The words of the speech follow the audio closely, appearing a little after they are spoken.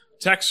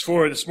Text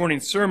for this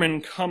morning's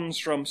sermon comes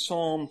from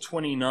Psalm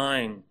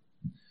 29.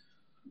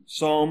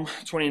 Psalm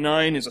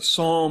 29 is a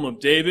psalm of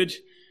David,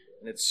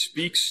 and it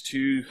speaks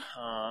to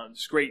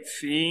this great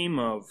theme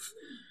of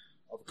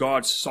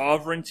God's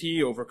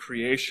sovereignty over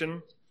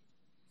creation.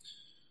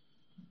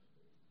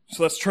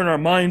 So let's turn our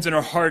minds and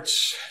our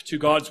hearts to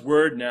God's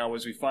word now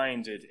as we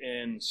find it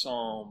in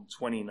Psalm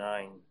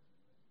 29.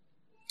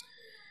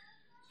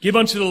 Give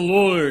unto the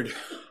Lord,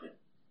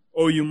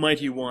 O you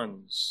mighty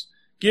ones.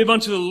 Give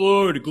unto the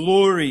Lord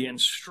glory and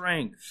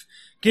strength.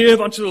 Give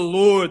unto the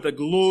Lord the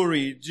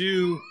glory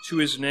due to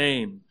his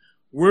name.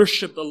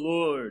 Worship the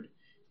Lord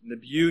in the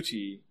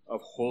beauty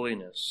of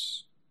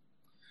holiness.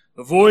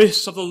 The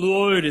voice of the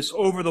Lord is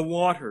over the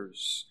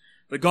waters.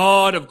 The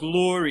God of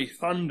glory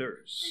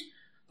thunders.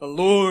 The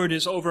Lord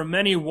is over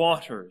many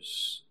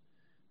waters.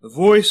 The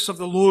voice of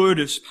the Lord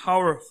is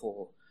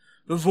powerful.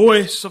 The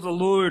voice of the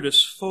Lord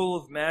is full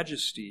of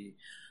majesty.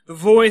 The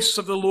voice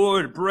of the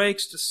Lord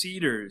breaks the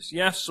cedars.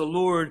 Yes, the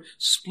Lord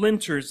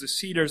splinters the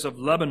cedars of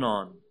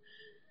Lebanon.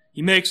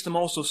 He makes them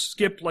also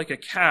skip like a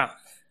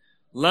calf,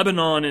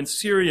 Lebanon and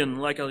Syrian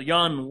like a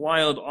young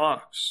wild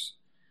ox.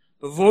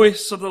 The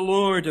voice of the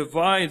Lord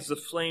divides the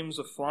flames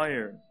of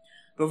fire.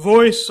 The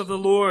voice of the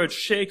Lord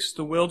shakes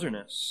the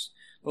wilderness.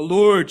 The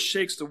Lord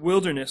shakes the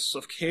wilderness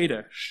of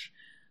Kadesh.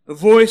 The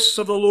voice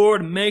of the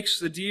Lord makes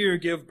the deer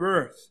give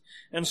birth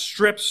and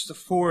strips the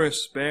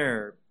forest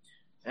bare.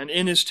 And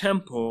in his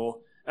temple,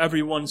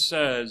 everyone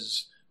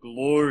says,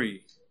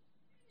 Glory.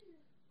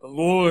 The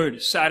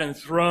Lord sat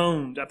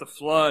enthroned at the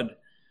flood.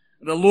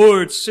 The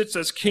Lord sits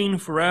as king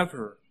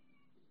forever.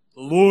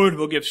 The Lord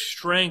will give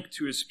strength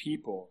to his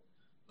people.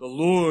 The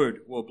Lord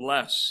will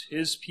bless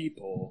his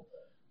people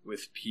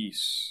with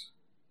peace.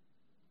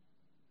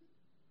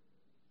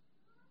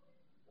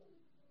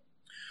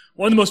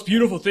 One of the most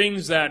beautiful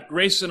things that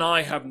Grace and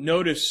I have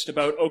noticed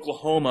about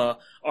Oklahoma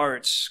are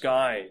its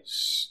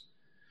skies.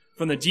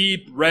 From the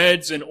deep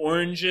reds and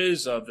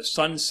oranges of the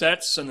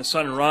sunsets and the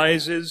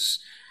sunrises,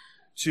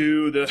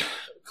 to the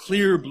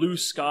clear blue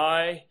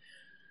sky,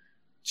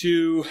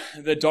 to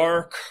the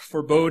dark,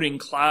 foreboding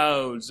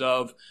clouds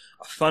of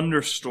a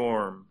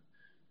thunderstorm.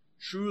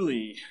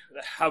 Truly,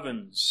 the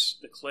heavens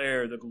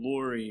declare the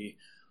glory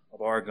of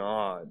our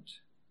God.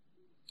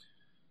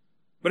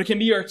 But it can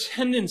be our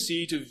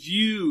tendency to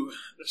view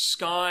the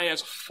sky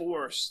as a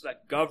force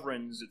that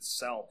governs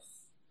itself.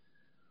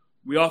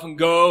 We often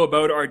go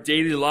about our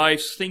daily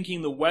lives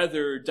thinking the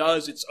weather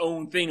does its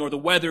own thing, or the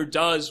weather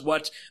does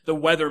what the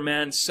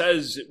weatherman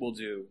says it will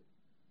do.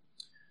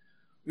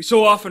 We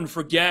so often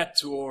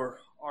forget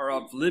or are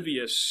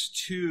oblivious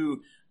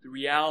to the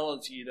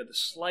reality that the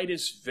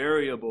slightest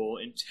variable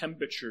in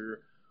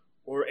temperature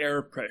or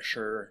air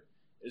pressure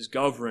is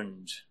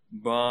governed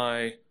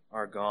by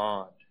our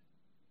God.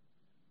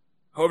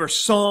 However,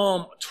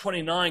 Psalm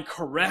 29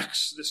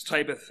 corrects this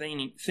type of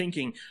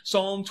thinking.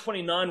 Psalm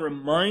 29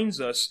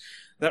 reminds us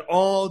that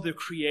all the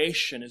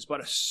creation is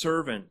but a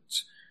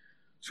servant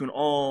to an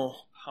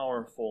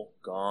all-powerful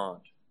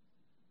God.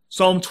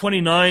 Psalm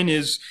 29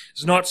 is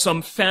not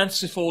some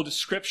fanciful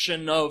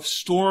description of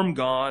storm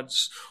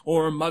gods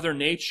or Mother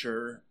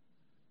Nature.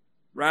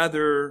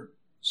 Rather,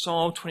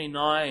 Psalm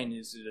 29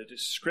 is a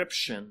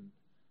description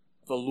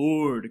of the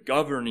Lord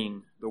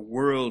governing the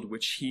world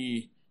which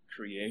he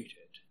created.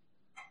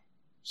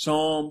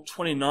 Psalm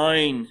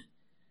 29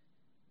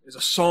 is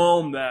a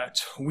psalm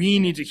that we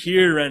need to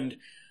hear and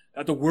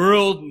that the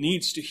world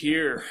needs to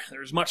hear.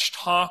 There's much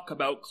talk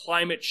about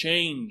climate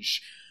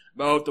change,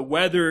 about the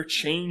weather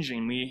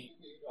changing. We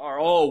are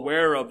all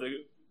aware of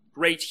the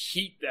great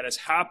heat that is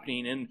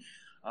happening in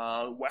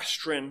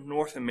Western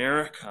North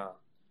America.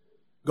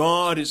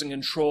 God is in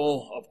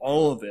control of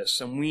all of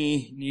this, and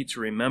we need to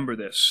remember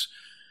this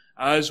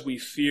as we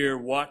fear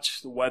what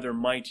the weather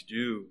might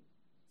do.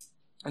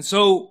 And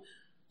so,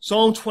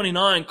 Psalm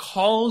 29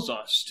 calls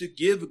us to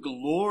give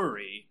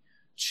glory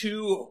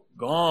to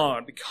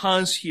God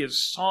because he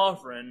is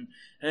sovereign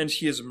and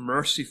he is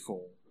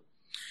merciful.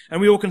 And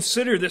we will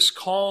consider this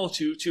call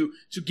to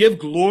give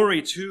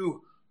glory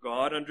to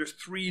God under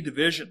three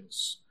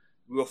divisions.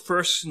 We will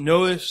first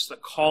notice the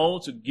call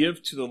to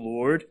give to the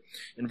Lord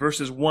in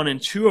verses 1 and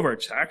 2 of our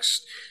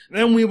text.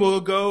 Then we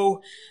will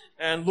go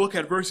and look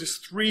at verses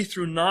 3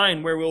 through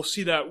 9, where we'll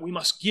see that we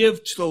must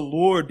give to the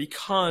Lord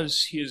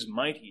because he is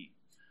mighty.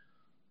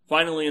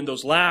 Finally, in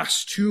those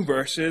last two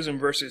verses, in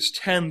verses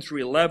 10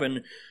 through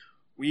 11,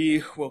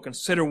 we will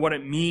consider what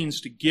it means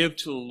to give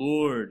to the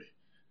Lord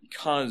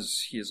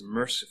because he is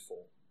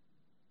merciful.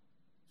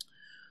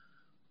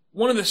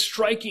 One of the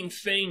striking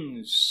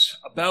things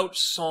about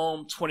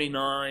Psalm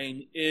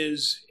 29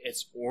 is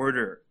its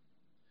order.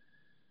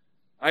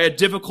 I had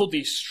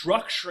difficulty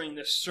structuring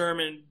this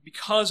sermon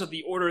because of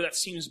the order that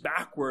seems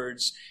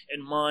backwards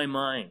in my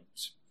mind.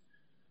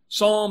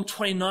 Psalm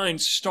 29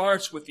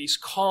 starts with these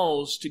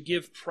calls to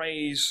give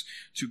praise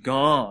to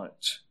God.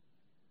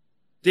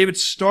 David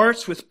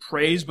starts with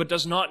praise, but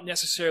does not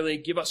necessarily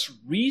give us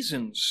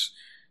reasons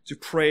to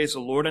praise the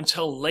Lord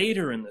until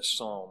later in this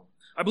psalm.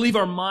 I believe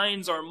our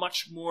minds are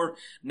much more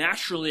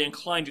naturally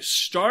inclined to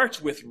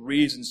start with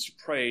reasons to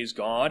praise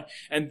God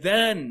and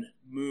then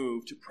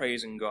move to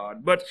praising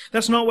God. But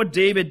that's not what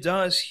David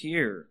does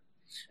here.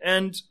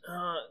 And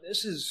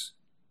this is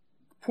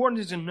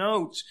important to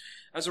note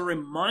as a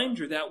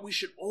reminder that we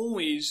should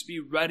always be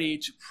ready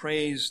to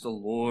praise the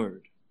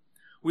Lord.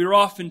 We are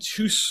often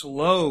too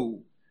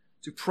slow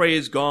to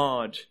praise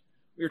God.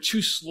 We are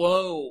too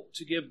slow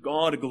to give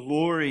God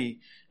glory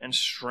and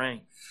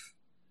strength.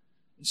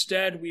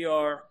 Instead, we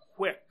are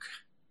quick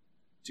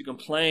to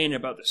complain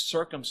about the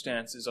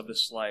circumstances of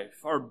this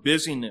life, our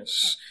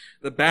busyness,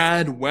 the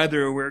bad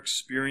weather we're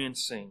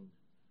experiencing.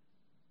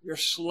 We are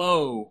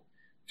slow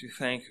to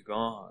thank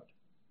God.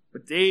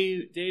 But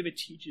David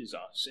teaches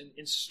us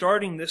in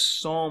starting this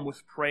psalm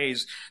with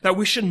praise that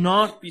we should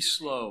not be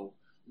slow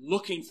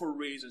looking for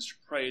reasons to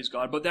praise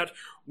God, but that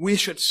we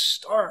should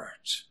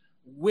start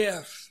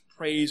with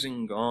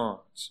praising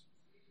God.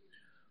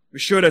 We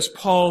should, as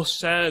Paul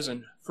says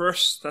in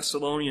 1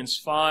 Thessalonians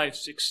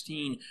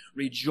 5:16,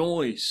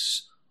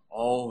 rejoice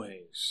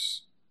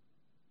always.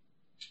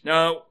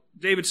 Now,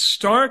 David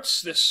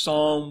starts this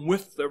psalm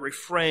with the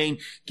refrain,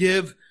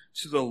 give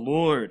to the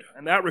Lord.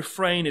 And that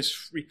refrain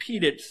is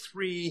repeated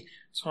 3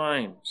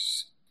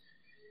 times.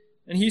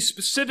 And he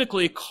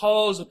specifically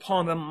calls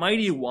upon the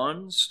mighty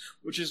ones,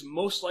 which is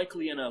most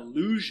likely an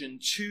allusion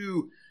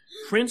to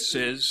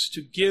princes,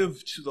 to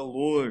give to the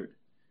Lord.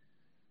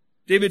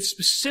 David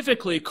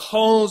specifically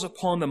calls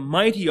upon the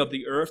mighty of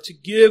the earth to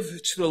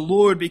give to the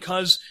Lord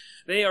because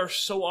they are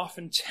so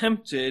often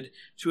tempted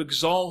to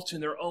exalt in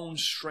their own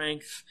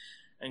strength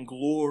and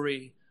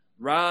glory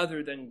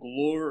rather than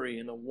glory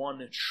in the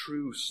one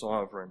true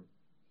sovereign.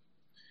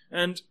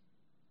 And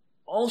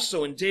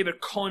also in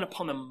David calling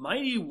upon the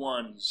mighty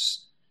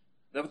ones,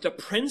 the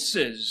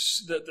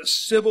princes, the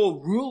civil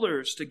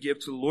rulers to give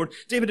to the Lord,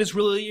 David is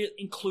really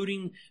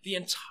including the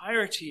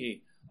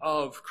entirety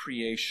of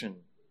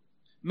creation.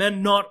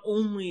 Men not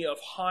only of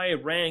high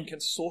rank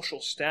and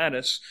social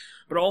status,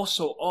 but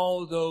also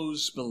all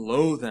those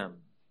below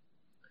them.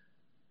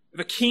 If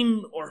a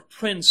king or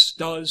prince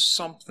does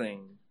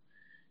something,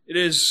 it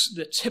is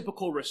the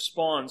typical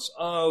response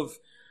of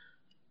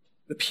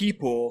the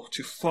people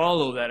to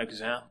follow that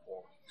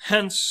example.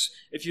 Hence,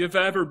 if you've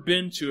ever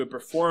been to a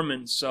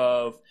performance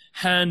of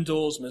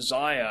Handel's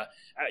Messiah,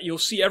 you'll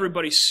see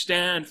everybody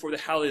stand for the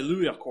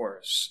Hallelujah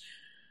chorus.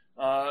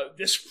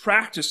 This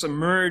practice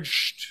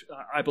emerged,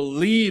 I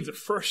believe, the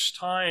first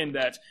time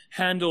that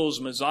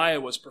Handel's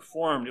Messiah was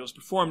performed. It was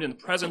performed in the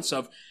presence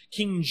of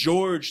King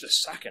George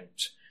II.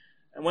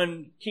 And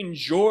when King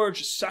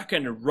George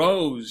II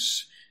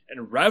rose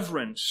in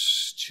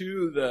reverence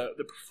to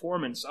the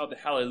performance of the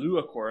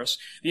Hallelujah chorus,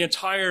 the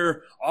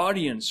entire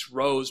audience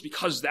rose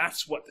because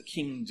that's what the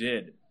king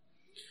did.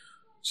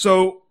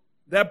 So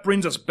that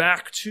brings us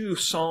back to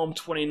Psalm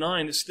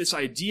 29, this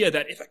idea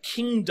that if a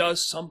king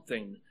does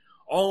something,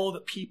 all the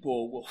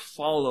people will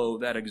follow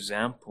that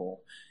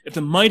example. If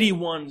the mighty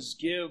ones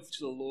give to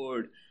the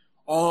Lord,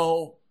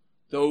 all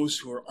those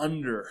who are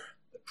under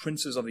the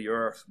princes of the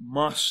earth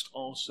must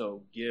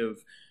also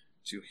give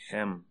to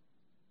him.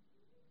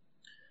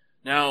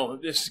 Now,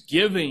 this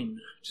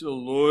giving to the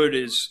Lord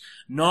is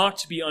not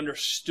to be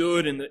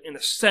understood in the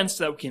sense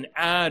that we can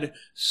add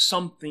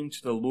something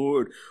to the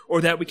Lord or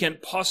that we can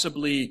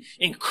possibly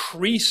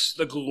increase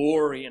the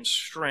glory and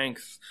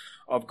strength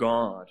of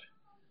God.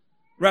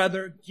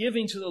 Rather,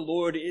 giving to the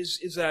Lord is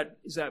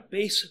that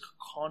basic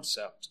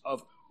concept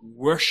of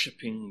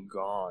worshiping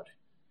God.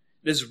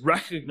 It is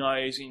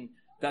recognizing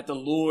that the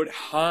Lord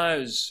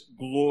has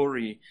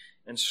glory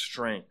and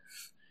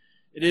strength.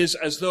 It is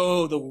as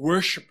though the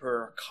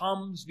worshiper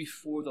comes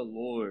before the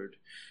Lord,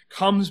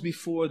 comes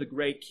before the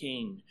great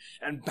King,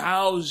 and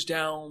bows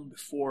down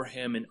before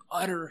him in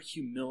utter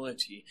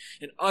humility,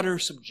 in utter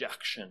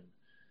subjection,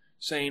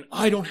 saying,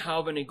 I don't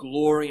have any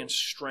glory and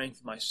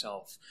strength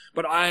myself,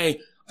 but I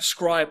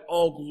ascribe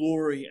all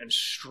glory and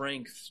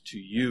strength to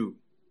you.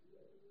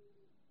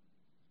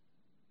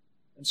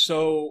 And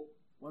so,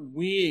 when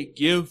we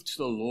give to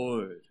the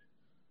Lord,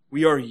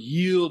 we are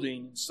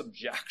yielding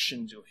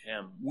subjection to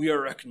him. We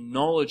are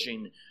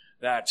acknowledging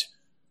that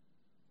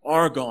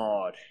our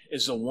God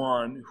is the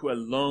one who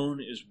alone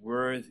is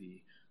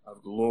worthy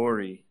of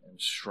glory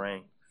and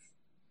strength.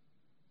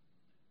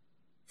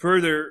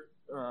 Further,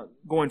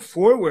 going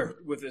forward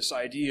with this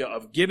idea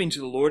of giving to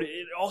the Lord,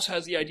 it also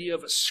has the idea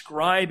of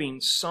ascribing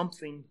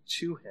something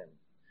to him.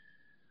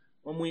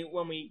 When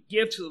we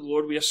give to the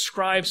Lord, we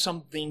ascribe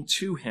something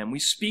to him. We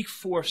speak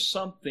for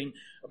something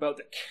about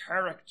the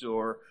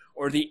character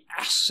or the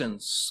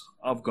essence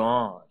of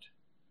God.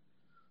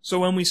 So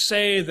when we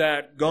say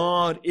that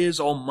God is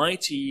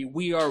almighty,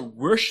 we are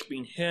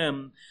worshiping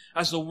him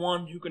as the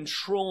one who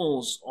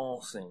controls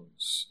all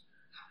things.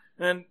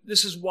 And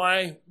this is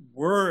why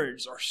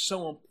words are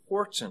so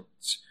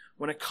important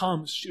when it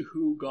comes to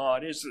who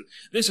God is.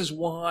 This is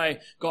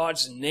why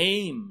God's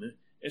name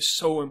is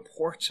so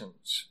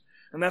important.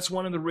 And that's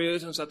one of the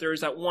reasons that there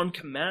is that one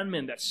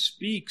commandment that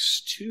speaks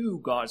to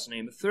God's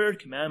name. The third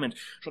commandment,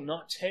 shall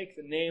not take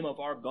the name of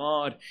our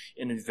God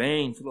in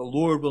vain, for the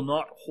Lord will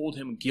not hold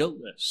him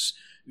guiltless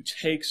who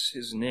takes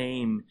his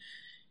name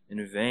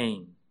in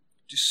vain.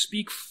 To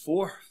speak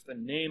forth the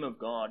name of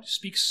God, to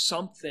speak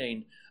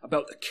something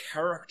about the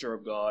character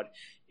of God,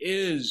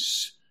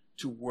 is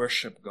to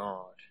worship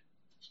God.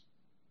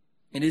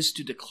 It is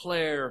to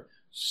declare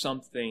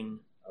something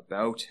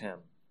about him.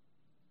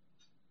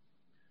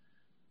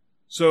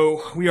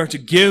 So we are to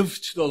give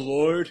to the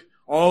Lord.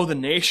 All the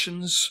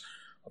nations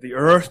of the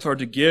earth are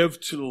to give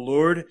to the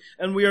Lord,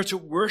 and we are to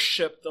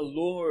worship the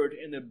Lord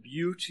in the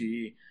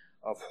beauty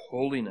of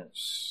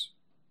holiness.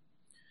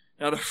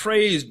 Now, the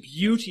phrase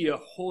beauty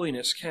of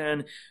holiness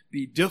can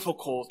be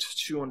difficult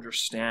to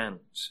understand.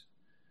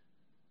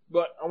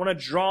 But I want to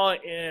draw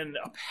in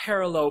a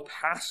parallel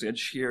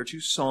passage here to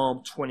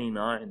Psalm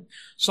 29.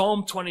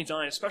 Psalm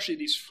 29, especially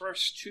these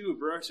first two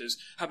verses,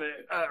 have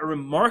a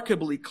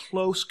remarkably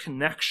close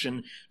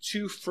connection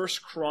to 1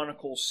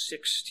 Chronicles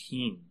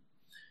 16.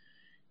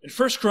 In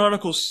 1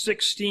 Chronicles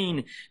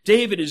 16,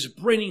 David is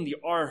bringing the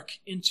ark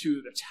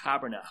into the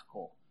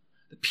tabernacle.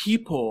 The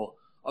people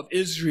of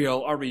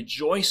Israel are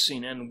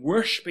rejoicing and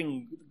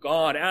worshiping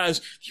God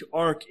as the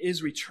ark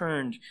is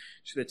returned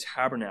to the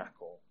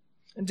tabernacle.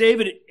 And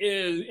David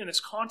is, in this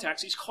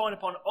context, he's calling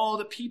upon all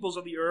the peoples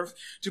of the earth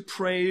to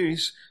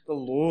praise the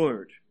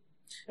Lord.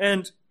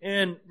 And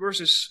in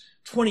verses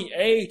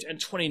 28 and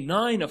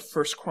 29 of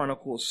 1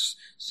 Chronicles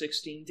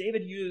 16,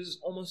 David uses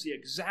almost the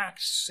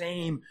exact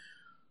same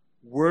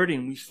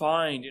wording we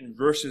find in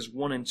verses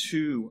 1 and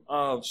 2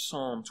 of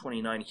Psalm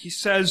 29. He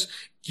says,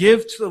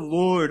 give to the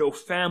Lord, O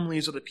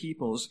families of the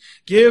peoples.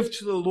 Give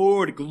to the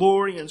Lord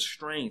glory and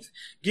strength.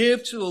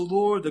 Give to the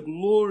Lord the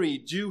glory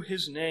due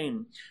his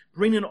name.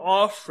 Bring an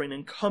offering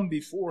and come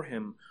before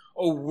him.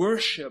 O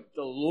worship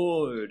the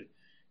Lord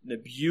in the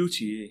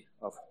beauty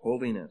of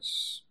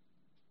holiness.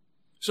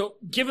 So,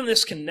 given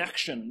this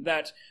connection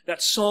that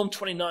Psalm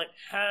 29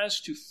 has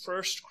to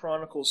 1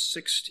 Chronicles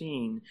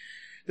 16,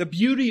 the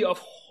beauty of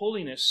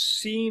holiness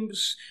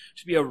seems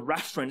to be a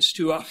reference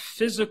to a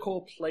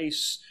physical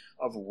place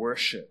of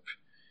worship.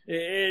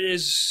 It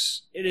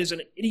is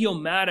an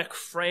idiomatic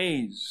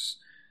phrase,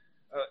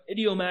 an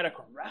idiomatic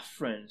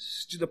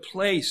reference to the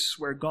place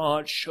where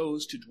God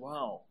chose to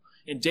dwell.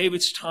 In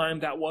David's time,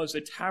 that was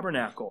the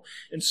tabernacle.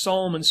 In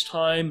Solomon's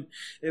time,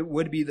 it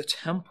would be the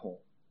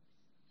temple.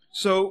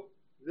 So,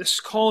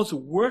 this call to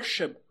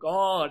worship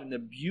God in the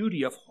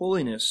beauty of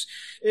holiness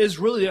is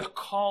really a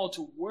call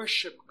to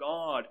worship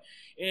God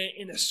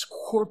in this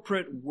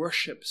corporate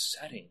worship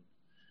setting.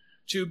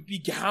 To be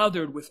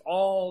gathered with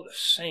all the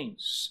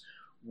saints,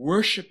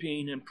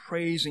 worshiping and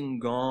praising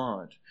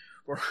God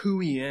for who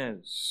he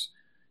is.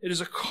 It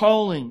is a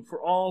calling for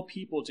all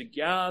people to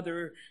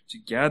gather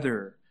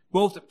together,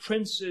 both the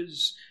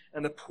princes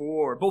and the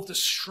poor, both the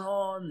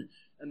strong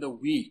and the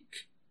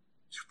weak,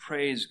 to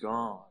praise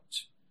God.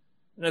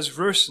 And as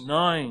verse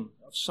 9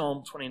 of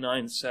Psalm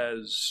 29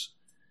 says,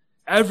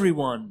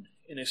 everyone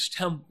in his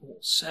temple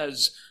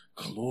says,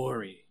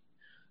 glory,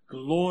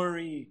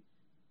 glory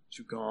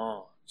to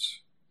God.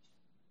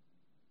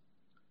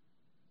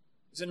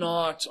 Is it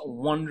not a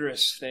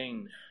wondrous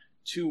thing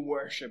to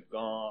worship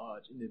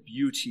God in the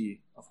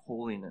beauty of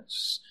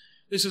holiness?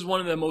 This is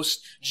one of the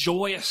most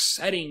joyous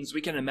settings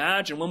we can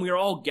imagine when we are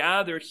all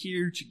gathered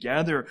here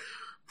together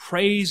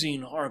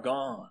praising our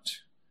God.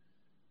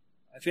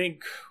 I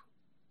think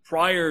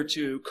prior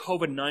to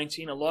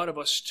COVID-19, a lot of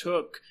us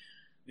took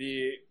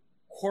the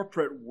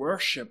corporate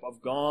worship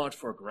of God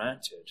for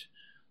granted.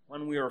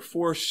 When we were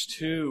forced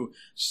to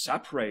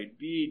separate,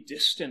 be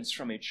distanced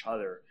from each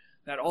other,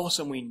 that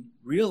also we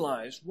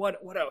realized what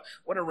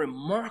a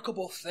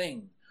remarkable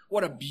thing,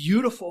 what a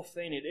beautiful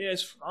thing it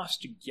is for us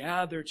to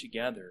gather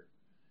together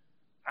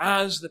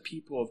as the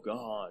people of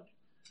God,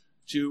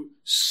 to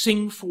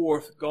sing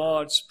forth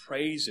God's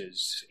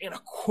praises in a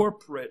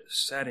corporate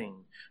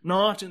setting,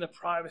 not in the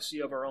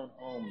privacy of our own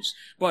homes,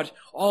 but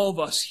all of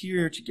us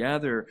here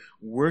together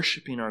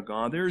worshiping our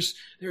God. There's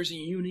a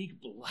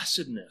unique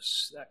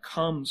blessedness that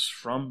comes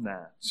from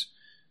that.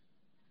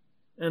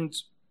 And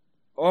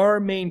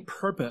our main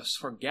purpose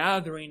for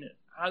gathering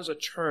as a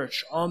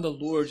church on the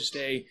Lord's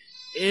Day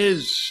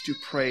is to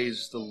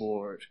praise the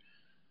Lord.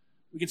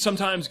 We can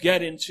sometimes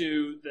get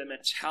into the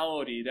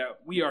mentality that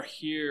we are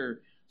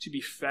here to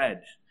be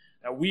fed,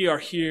 that we are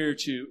here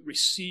to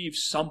receive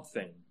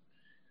something.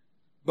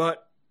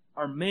 But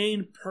our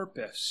main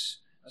purpose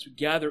as we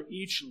gather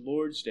each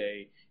Lord's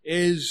Day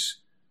is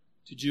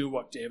to do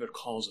what David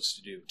calls us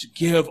to do, to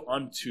give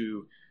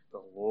unto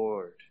the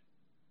Lord.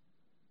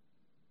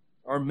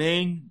 Our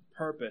main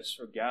purpose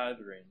for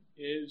gathering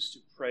is to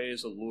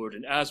praise the Lord.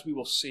 And as we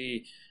will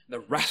see in the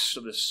rest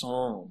of the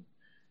psalm,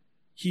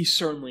 he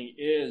certainly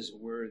is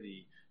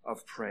worthy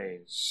of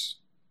praise.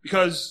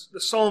 Because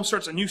the psalm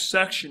starts a new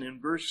section in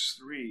verse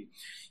 3.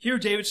 Here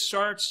David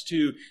starts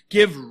to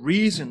give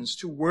reasons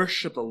to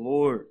worship the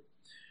Lord.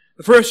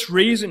 The first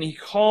reason he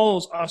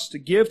calls us to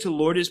give to the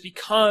Lord is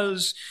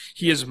because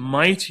he is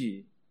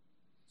mighty.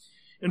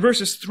 In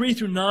verses 3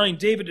 through 9,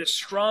 David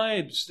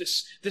describes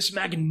this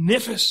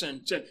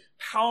magnificent and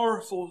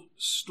powerful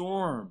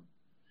storm.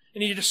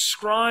 And he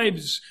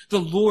describes the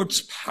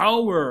Lord's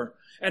power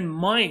and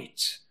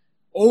might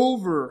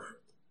over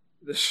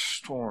the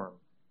storm.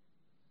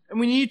 And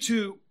we need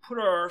to put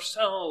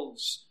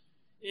ourselves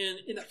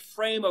in the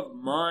frame of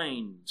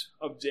mind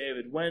of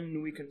David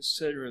when we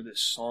consider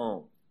this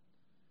psalm.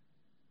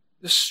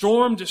 The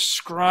storm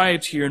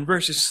described here in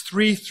verses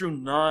 3 through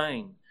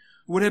 9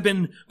 would have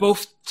been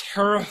both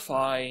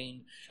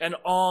terrifying and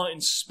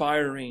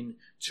awe-inspiring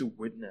to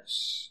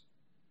witness.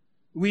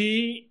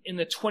 We, in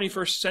the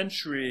 21st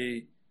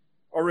century,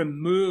 are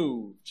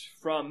removed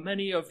from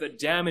many of the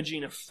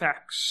damaging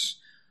effects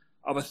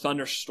of a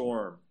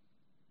thunderstorm.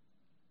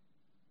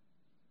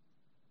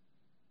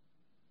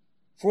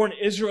 For an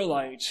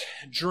Israelite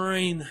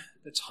during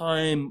the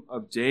time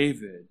of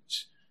David,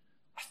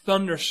 a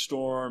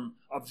thunderstorm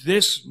of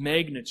this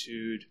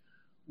magnitude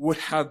would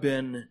have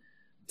been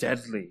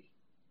deadly.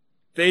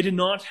 They did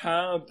not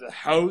have the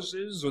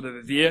houses or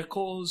the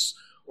vehicles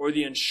or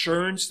the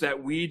insurance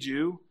that we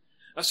do.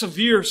 A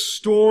severe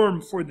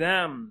storm for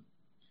them,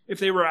 if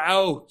they were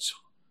out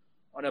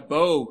on a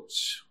boat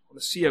on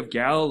the Sea of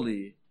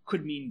Galilee,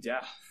 could mean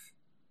death.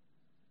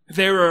 If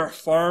they were a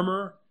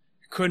farmer,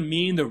 it could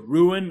mean the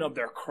ruin of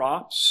their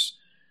crops,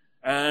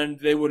 and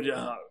they would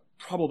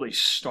probably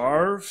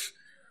starve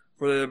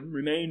for the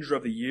remainder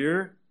of the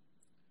year.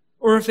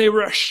 Or if they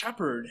were a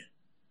shepherd,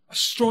 a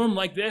storm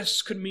like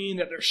this could mean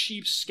that their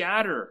sheep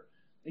scatter,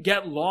 they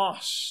get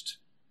lost,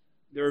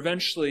 they're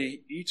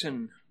eventually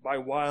eaten by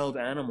wild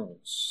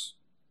animals.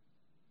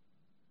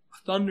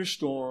 A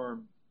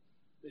thunderstorm,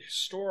 the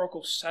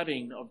historical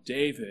setting of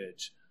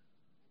David,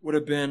 would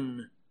have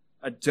been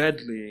a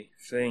deadly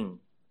thing.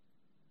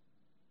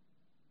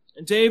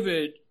 And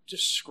David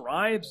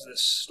describes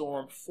this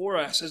storm for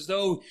us as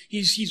though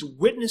he's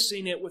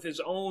witnessing it with his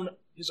own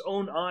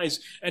eyes,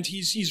 and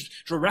he's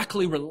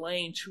directly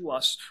relaying to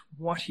us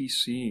what he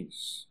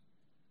sees.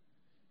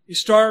 He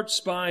starts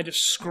by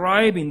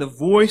describing the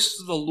voice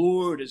of the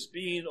Lord as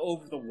being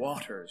over the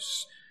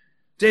waters.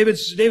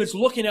 David's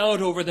looking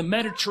out over the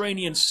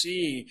Mediterranean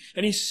Sea,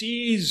 and he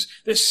sees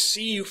this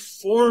sea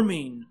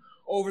forming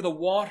over the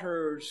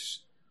waters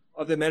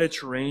of the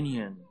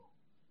Mediterranean.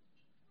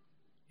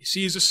 He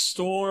sees a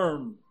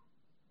storm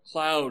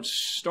clouds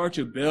start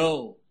to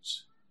build.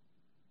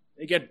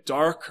 They get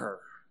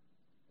darker.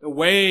 The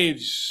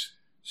waves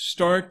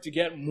start to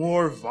get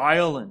more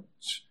violent.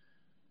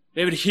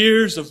 David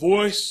hears the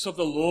voice of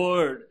the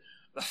Lord,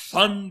 the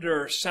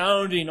thunder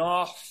sounding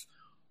off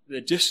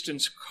the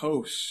distant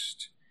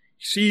coast.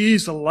 He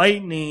sees the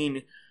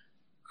lightning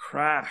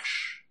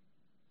crash.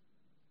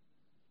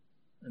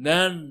 And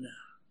then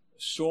the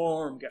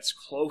storm gets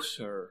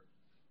closer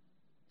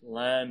to the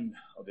land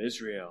of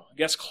Israel. It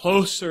gets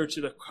closer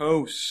to the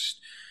coast.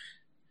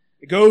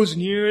 It goes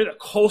near the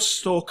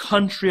coastal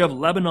country of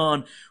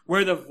Lebanon,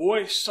 where the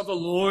voice of the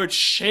Lord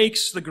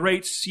shakes the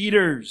great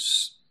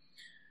cedars.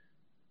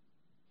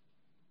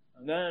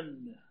 And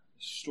then the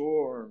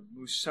storm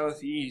moves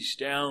southeast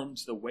down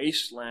to the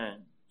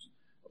wasteland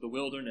of the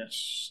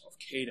wilderness of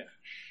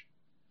Kadesh.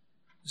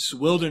 This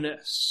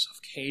wilderness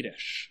of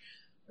Kadesh,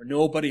 where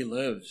nobody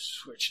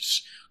lives, which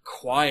is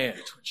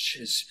quiet, which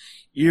is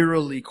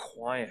eerily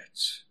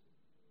quiet,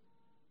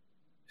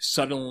 is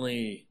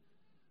suddenly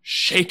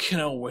shaken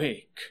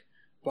awake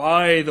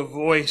by the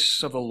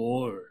voice of the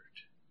Lord.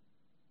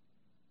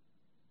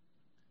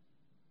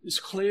 It's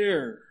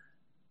clear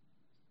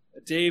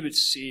that David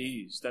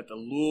sees that the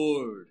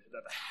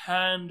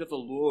hand of the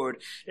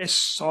Lord is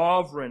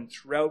sovereign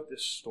throughout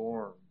this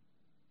storm.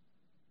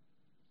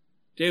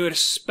 David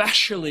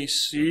especially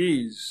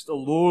sees the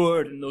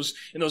Lord in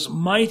those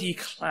mighty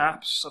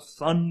claps of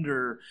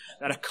thunder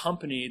that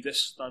accompany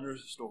this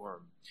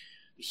thunderstorm.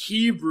 The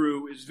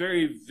Hebrew is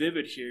very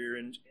vivid here,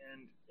 and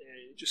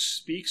it just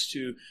speaks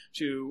to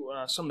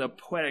some of the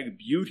poetic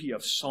beauty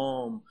of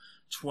Psalm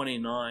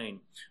 29.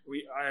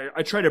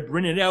 I tried to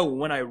bring it out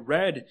when I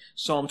read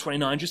Psalm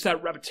 29, just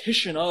that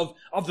repetition of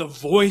the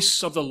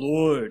voice of the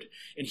Lord.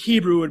 In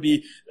Hebrew would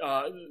be,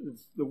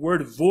 the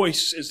word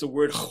voice is the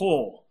word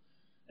chol.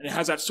 And it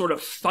has that sort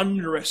of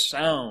thunderous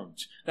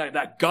sound,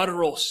 that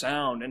guttural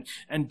sound.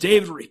 And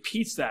David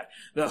repeats that.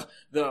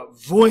 The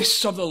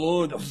voice of the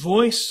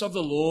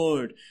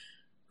Lord,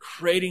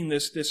 creating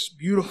this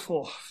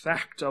beautiful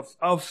effect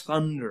of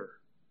thunder.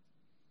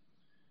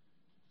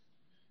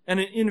 And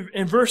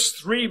in verse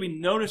 3, we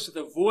notice that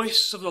the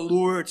voice of the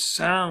Lord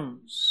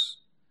sounds.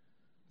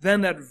 Then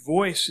that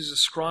voice is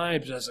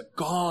described as a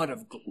God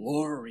of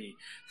glory,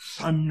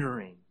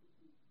 thundering.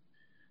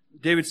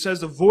 David says,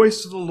 the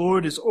voice of the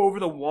Lord is over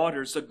the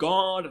waters. The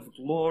God of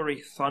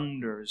glory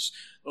thunders.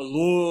 The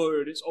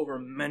Lord is over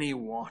many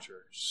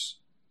waters.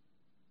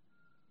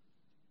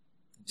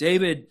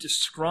 David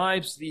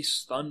describes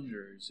these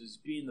thunders as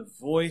being the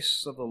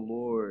voice of the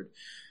Lord.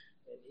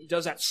 He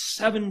does that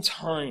 7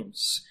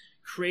 times,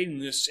 creating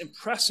this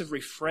impressive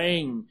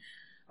refrain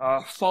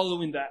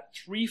following that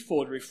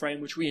threefold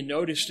refrain which we had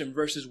noticed in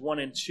verses 1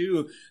 and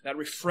 2, that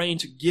refrain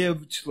to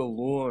give to the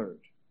Lord.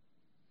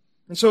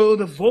 And so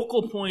the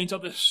vocal point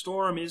of the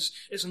storm is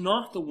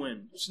not the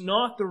wind, it's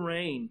not the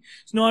rain,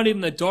 it's not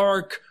even the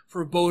dark,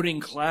 foreboding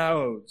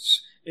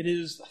clouds. It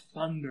is the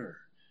thunder.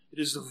 It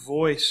is the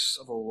voice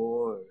of the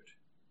Lord.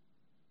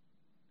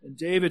 And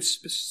David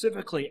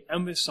specifically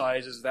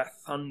emphasizes that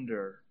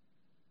thunder.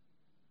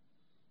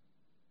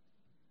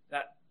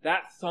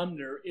 That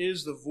thunder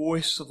is the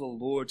voice of the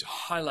Lord to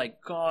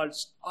highlight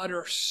God's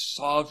utter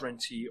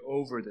sovereignty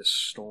over this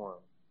storm.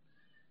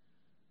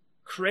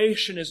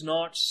 Creation is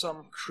not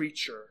some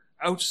creature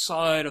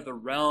outside of the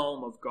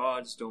realm of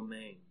God's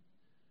domain.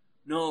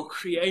 No,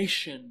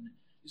 creation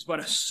is but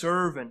a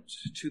servant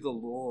to the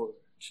Lord.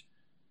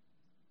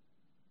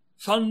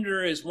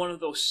 Thunder is one of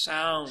those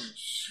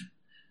sounds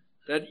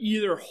that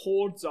either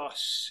holds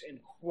us in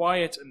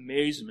quiet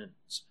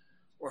amazement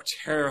or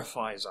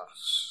terrifies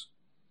us.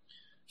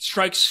 It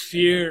strikes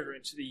fear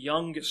into the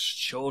youngest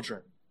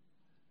children.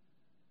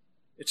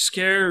 It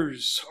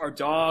scares our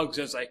dogs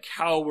as they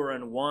cower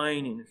and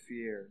whine in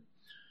fear.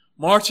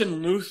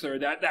 Martin Luther,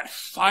 that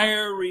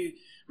fiery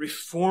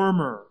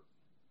reformer,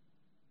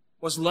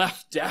 was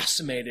left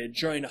decimated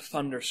during a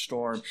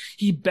thunderstorm.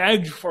 He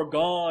begged for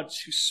God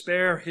to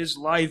spare his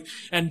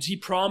life, and he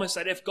promised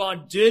that if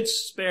God did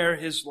spare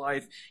his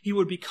life, he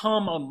would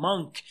become a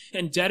monk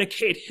and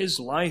dedicate his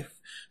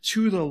life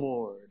to the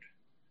Lord.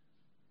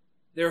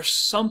 There's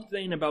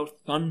something about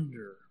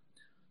thunder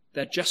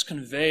that just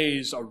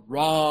conveys a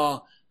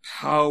raw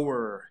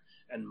power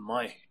and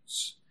might,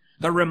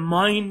 that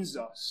reminds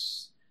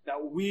us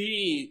that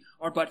we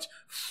are but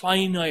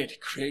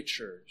finite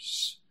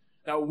creatures,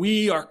 that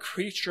we are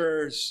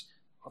creatures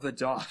of the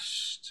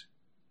dust.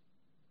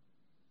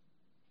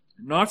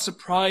 Not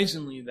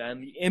surprisingly then,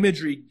 the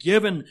imagery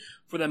given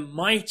for the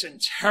might and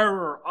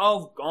terror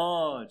of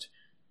God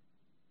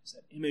is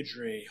that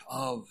imagery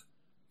of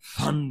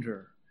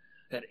thunder,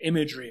 that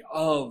imagery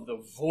of the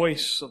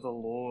voice of the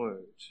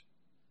Lord.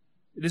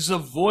 It is the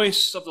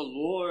voice of the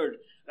Lord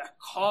that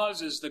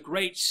causes the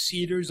great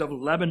cedars of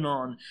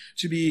Lebanon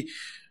to be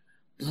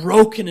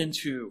broken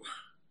into,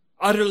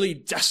 utterly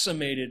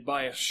decimated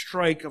by a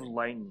strike of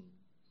lightning.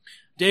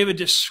 David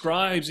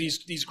describes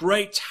these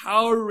great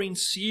towering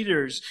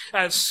cedars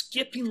as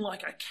skipping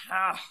like a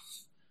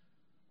calf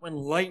when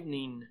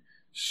lightning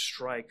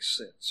strikes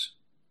it.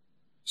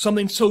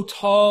 Something so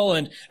tall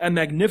and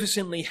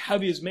magnificently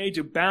heavy is made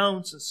to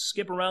bounce and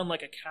skip around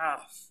like a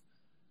calf.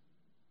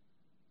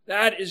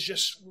 That is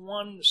just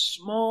one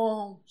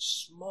small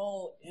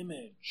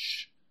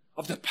image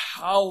of the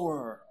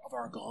power of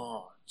our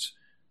God.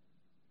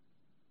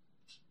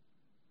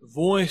 The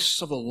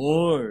voice of the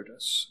Lord,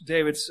 as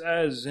David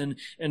says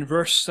in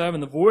verse 7,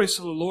 the voice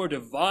of the Lord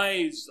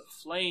divides the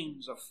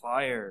flames of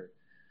fire.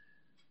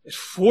 It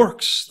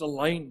forks the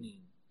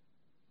lightning.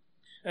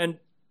 And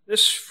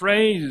this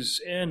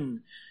phrase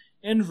in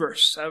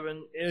verse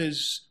 7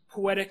 is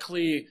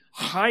poetically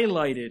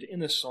highlighted in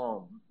the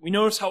psalm. We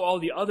notice how all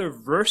the other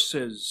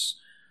verses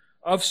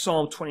of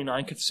Psalm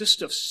 29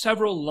 consist of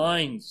several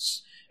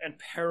lines and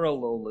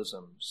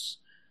parallelisms.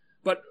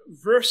 But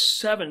verse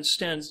 7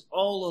 stands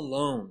all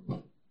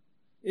alone.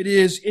 It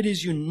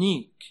is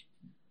unique.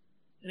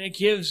 And it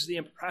gives the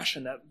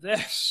impression that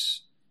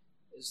this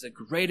is the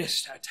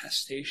greatest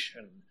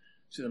attestation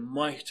to the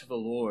might of the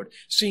Lord.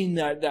 Seeing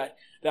that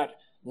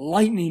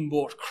lightning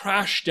bolt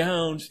crash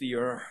down to the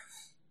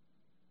earth.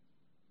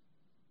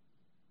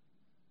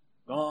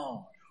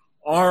 God,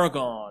 our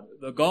God,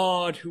 the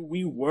God who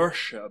we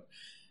worship,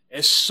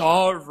 is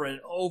sovereign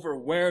over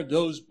where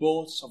those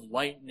bolts of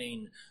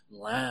lightning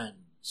land.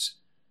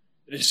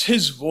 It is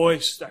His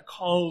voice that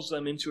calls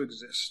them into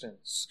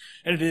existence.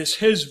 And it is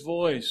His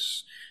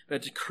voice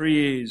that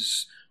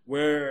decrees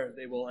where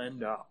they will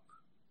end up.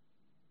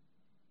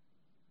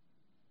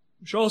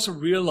 We should also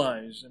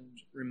realize and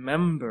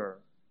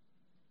remember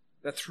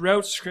that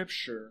throughout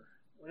Scripture,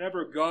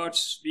 whenever God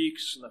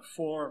speaks in the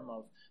form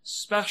of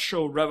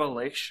special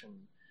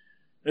revelation,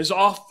 it is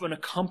often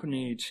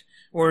accompanied,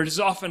 or it is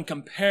often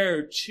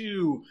compared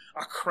to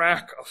a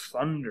crack of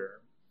thunder.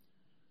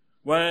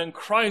 When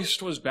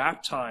Christ was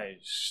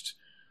baptized,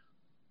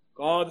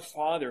 God the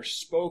Father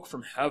spoke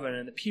from heaven,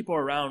 and the people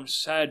around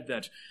said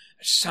that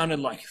it sounded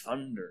like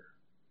thunder.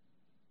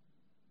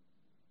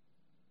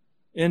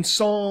 In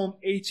Psalm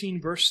 18,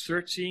 verse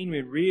 13,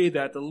 we read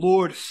that the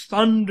Lord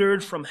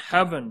thundered from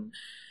heaven,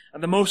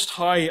 and the Most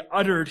High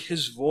uttered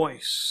His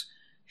voice,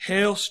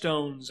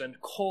 hailstones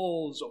and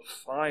coals of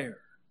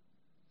fire.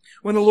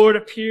 When the Lord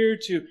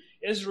appeared to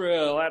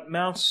Israel at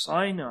Mount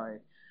Sinai,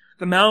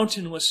 the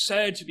mountain was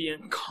said to be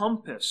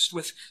encompassed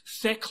with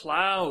thick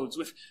clouds,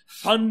 with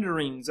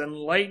thunderings and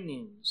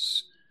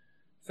lightnings.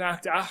 In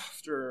fact,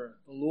 after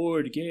the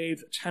Lord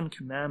gave the 10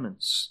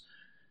 Commandments,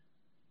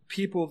 the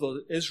people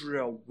of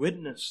Israel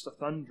witnessed the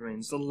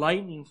thunderings, the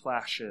lightning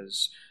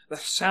flashes, the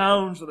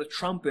sounds of the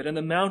trumpet, and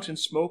the mountain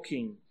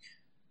smoking.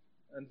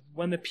 And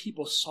when the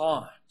people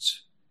saw it,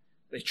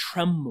 they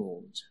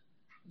trembled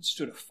and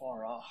stood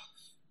afar off.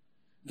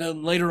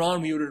 Then later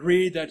on we would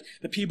read that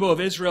the people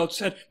of Israel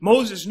said,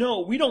 Moses,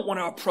 no, we don't want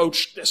to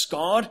approach this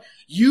God.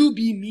 You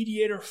be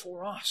mediator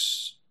for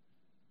us.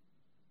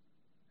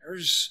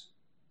 There's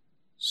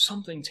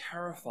something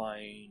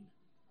terrifying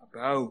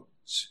about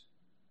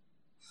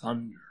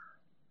thunder.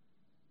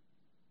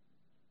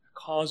 It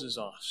causes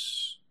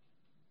us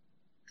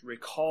to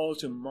recall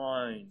to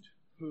mind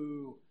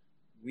who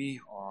we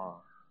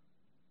are.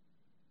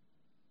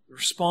 The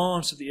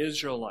response of the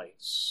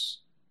Israelites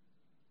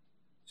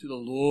to the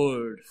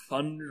Lord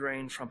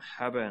thundering from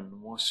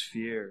heaven was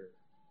fear.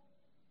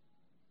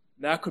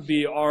 That could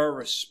be our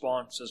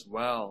response as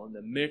well in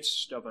the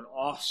midst of an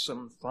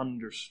awesome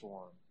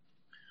thunderstorm.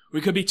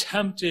 We could be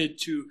tempted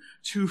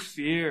to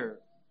fear.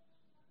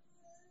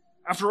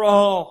 After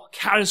all,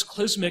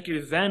 cataclysmic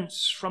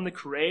events from the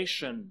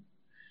creation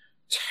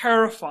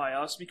terrify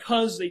us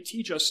because they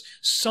teach us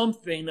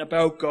something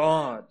about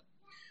God.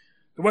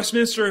 The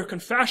Westminster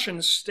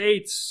Confession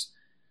states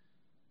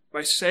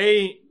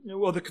the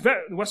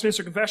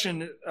Westminster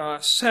Confession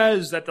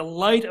says that the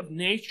light of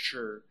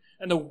nature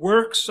and the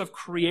works of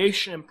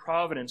creation and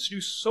providence do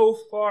so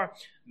far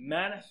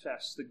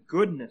manifest the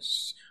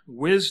goodness,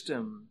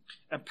 wisdom,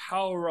 and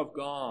power of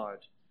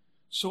God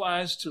so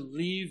as to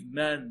leave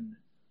men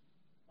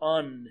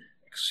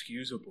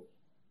unexcusable.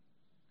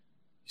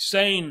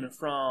 Saying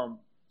from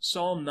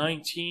Psalm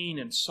 19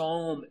 and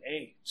Psalm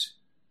 8,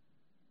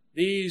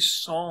 these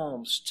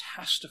psalms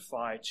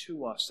testify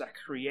to us that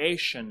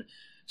creation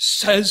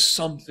says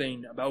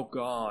something about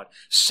God,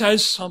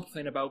 says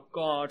something about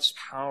God's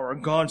power,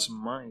 God's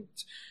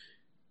might.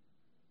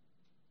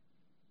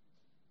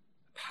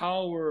 The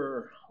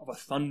power of a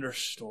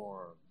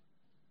thunderstorm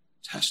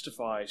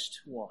testifies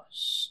to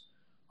us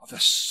of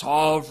the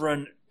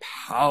sovereign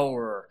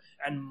power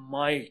and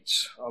might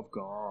of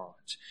God.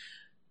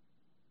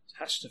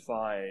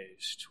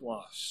 Testifies to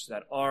us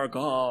that our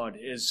God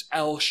is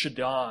El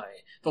Shaddai,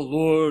 the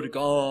Lord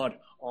God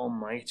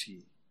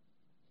Almighty.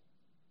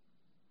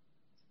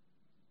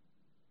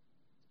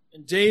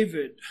 And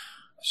David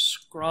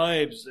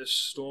ascribes this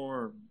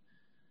storm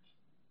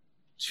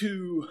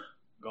to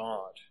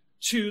God,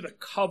 to the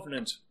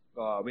covenant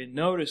God. We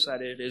notice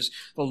that it is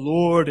the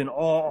Lord in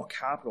all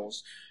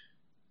capitals.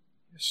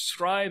 He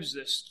ascribes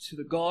this to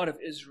the God of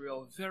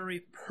Israel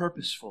very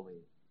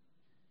purposefully.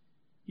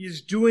 He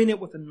is doing it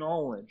with the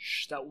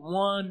knowledge that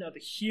one of the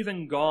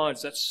heathen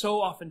gods that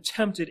so often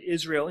tempted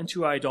Israel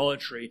into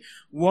idolatry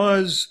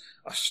was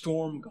a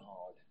storm god.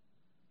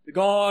 The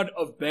god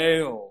of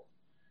Baal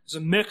is a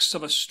mix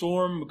of a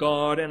storm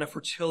god and a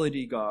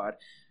fertility god.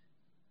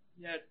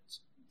 Yet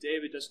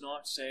David does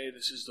not say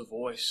this is the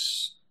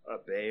voice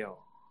of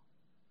Baal.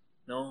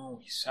 No,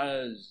 he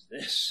says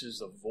this is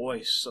the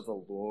voice of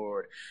the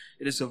Lord.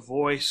 It is the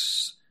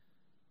voice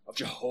of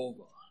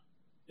Jehovah.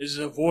 It is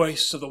the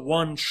voice of the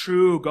one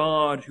true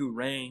God who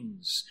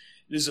reigns.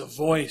 It is the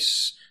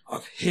voice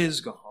of his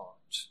God.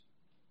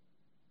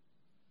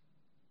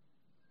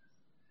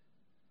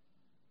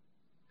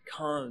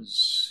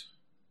 Because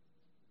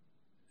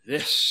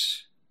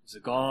this is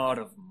the God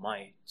of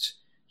might.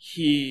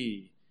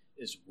 He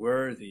is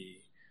worthy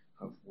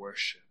of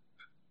worship.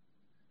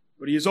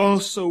 But he is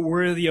also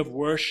worthy of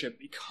worship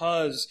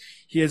because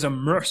he is a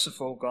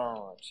merciful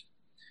God.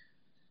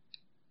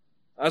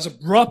 As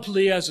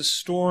abruptly as the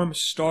storm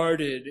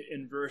started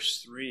in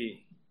verse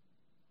 3,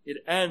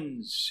 it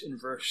ends in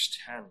verse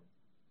 10.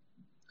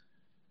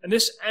 And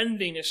this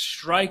ending is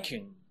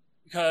striking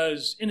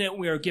because in it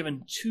we are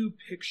given two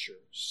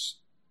pictures.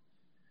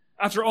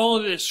 After all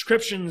of the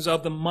descriptions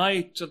of the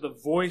might of the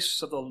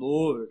voice of the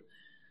Lord,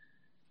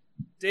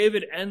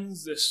 David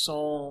ends this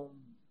psalm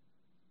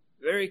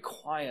very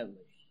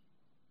quietly.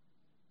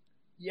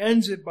 He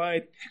ends it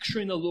by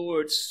picturing the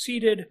Lord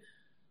seated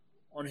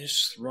on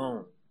his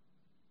throne.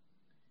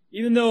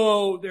 Even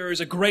though there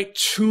is a great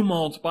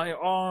tumult by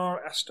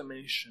our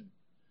estimation,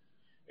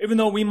 even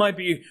though we might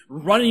be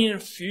running in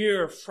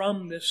fear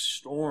from this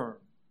storm,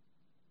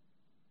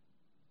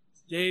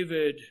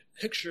 David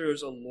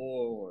pictures a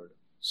Lord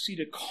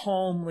seated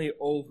calmly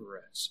over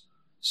it,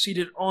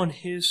 seated on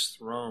his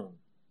throne,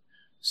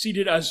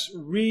 seated as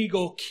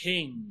regal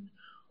king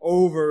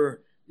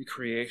over the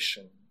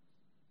creation.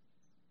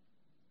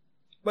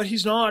 But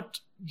he's not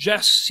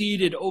just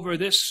seated over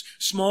this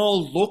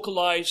small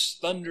localized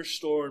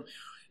thunderstorm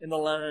in the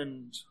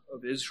land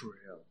of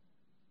Israel.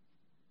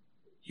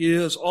 He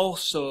is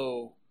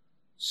also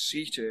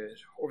seated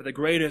over the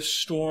greatest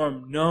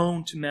storm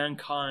known to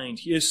mankind.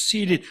 He is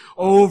seated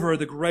over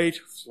the great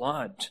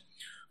flood.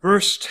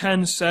 Verse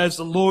 10 says,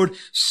 the Lord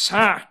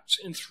sat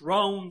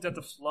enthroned at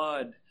the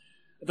flood.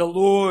 The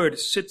Lord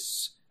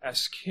sits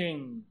as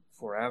king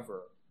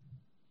forever.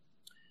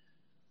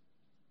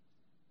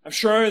 I'm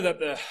sure that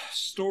the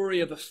story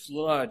of the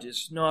flood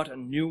is not a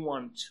new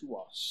one to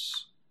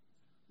us.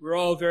 We're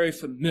all very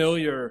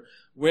familiar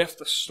with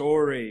the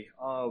story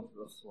of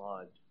the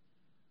flood.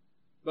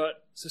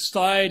 But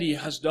society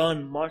has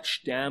done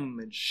much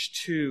damage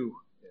to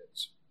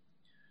it.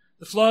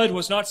 The flood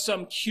was not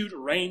some cute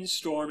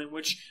rainstorm in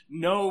which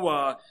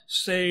Noah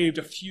saved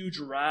a few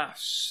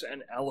giraffes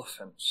and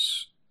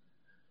elephants.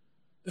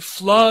 The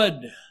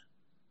flood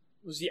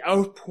was the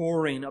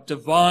outpouring of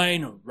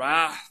divine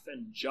wrath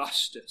and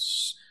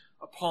justice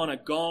upon a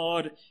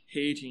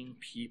God-hating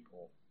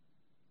people.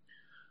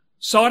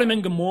 Sodom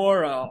and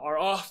Gomorrah are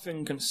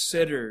often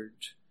considered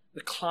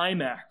the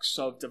climax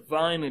of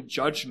divine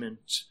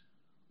judgment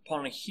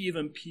upon a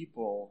heathen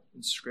people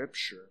in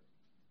Scripture.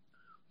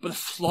 But the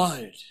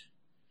flood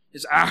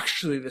is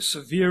actually the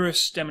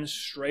severest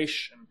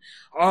demonstration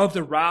of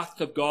the wrath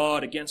of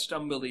God against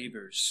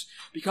unbelievers,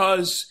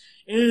 because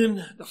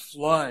in the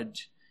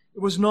flood,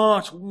 it was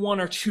not one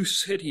or two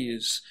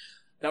cities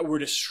that were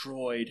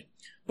destroyed,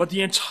 but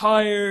the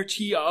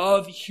entirety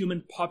of the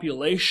human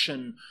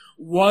population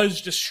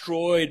was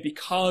destroyed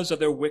because of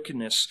their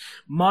wickedness,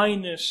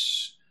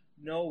 minus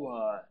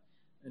Noah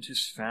and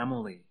his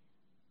family.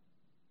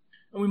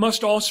 And we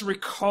must also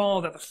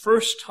recall that the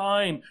first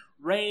time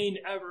rain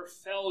ever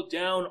fell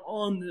down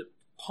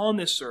upon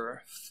this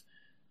earth,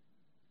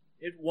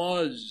 it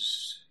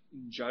was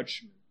in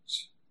judgment.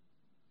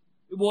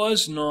 It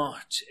was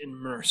not in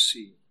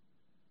mercy.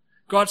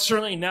 God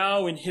certainly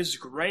now in His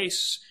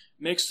grace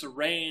makes the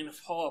rain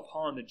fall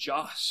upon the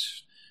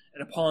just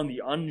and upon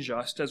the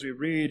unjust, as we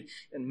read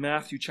in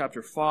Matthew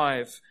chapter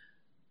 5.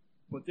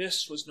 But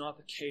this was not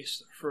the case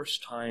the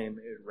first time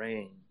it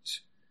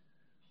rained.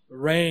 The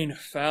rain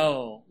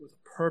fell with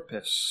a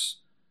purpose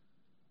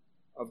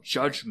of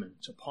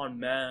judgment upon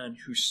man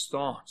whose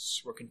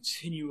thoughts were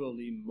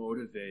continually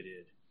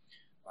motivated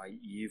by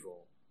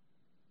evil.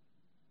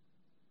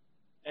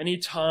 Any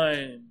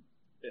time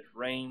it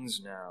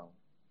rains now,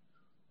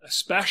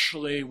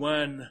 especially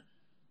when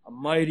a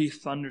mighty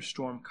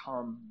thunderstorm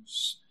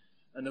comes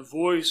and the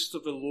voice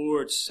of the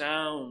Lord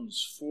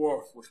sounds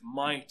forth with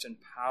might and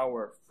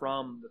power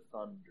from the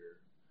thunder,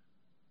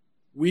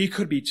 we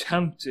could be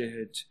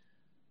tempted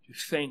to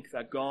think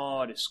that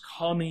God is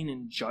coming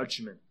in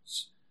judgment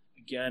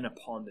again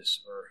upon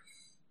this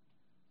earth.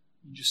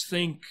 You just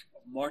think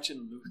of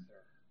Martin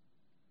Luther,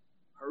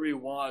 how he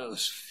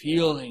was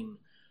feeling,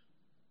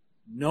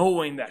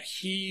 knowing that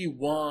he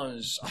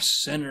was a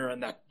sinner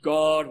and that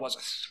God was a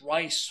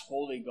thrice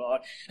holy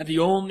God, and the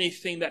only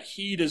thing that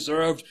he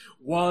deserved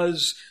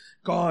was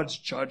God's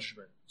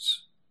judgment.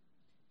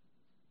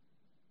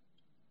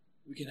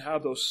 We can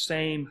have those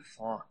same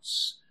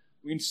thoughts.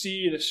 We can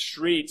see the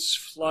streets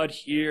flood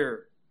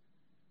here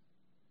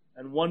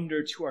and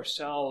wonder to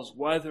ourselves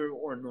whether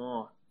or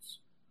not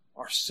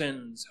our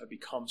sins have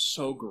become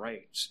so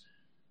great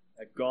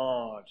that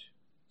God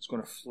is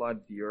going to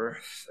flood the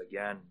earth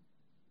again.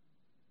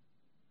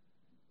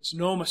 It's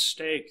no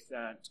mistake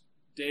that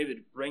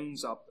David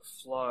brings up the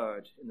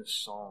flood in the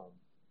psalm,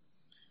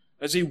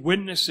 as he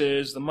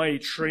witnesses the mighty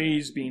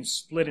trees being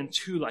split in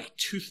two like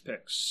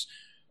toothpicks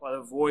by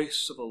the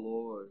voice of the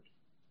Lord.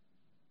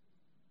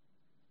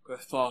 I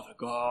thought that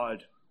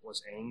God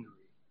was angry.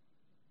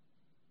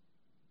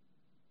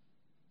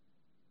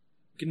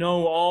 We can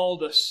know all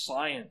the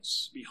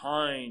science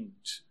behind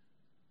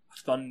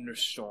a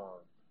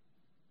thunderstorm.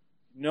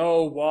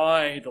 Know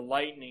why the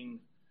lightning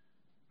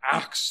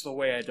acts the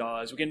way it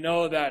does. We can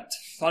know that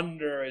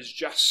thunder is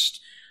just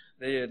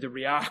the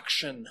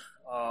reaction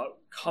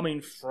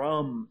coming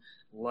from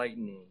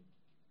lightning.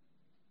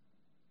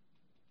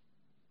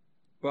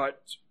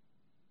 But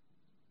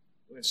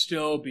we can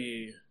still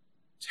be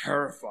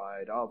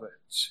terrified of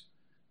it.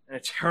 And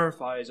it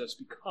terrifies us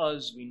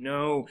because we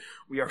know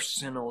we are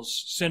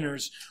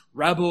sinners,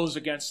 rebels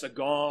against a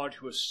God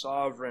who is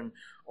sovereign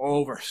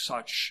over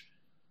such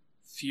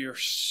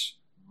fierce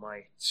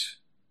might.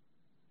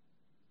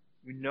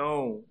 We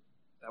know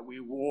that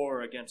we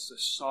war against the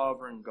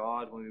sovereign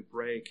God when we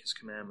break His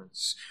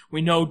commandments.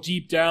 We know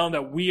deep down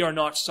that we are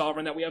not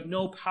sovereign, that we have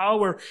no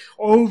power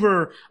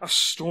over a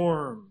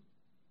storm.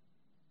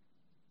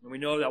 And we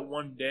know that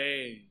one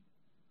day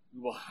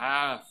we will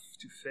have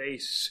to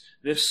face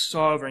this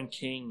sovereign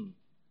King.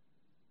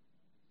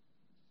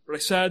 But I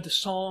said the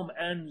psalm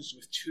ends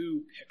with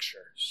two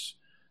pictures.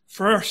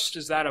 First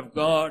is that of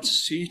God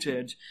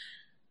seated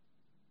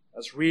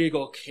as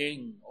regal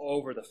King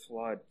over the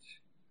flood.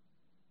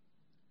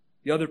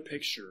 The other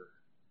picture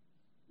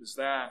is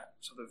that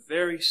of the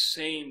very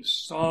same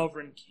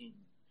sovereign King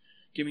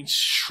giving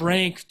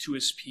strength to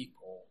His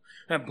people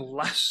and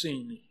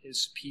blessing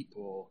His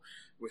people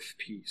with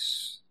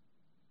peace.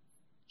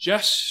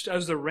 Just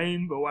as the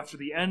rainbow after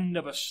the end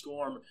of a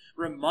storm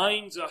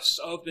reminds us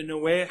of the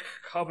Noahic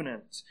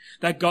covenant,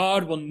 that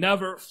God will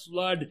never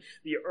flood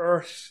the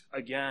earth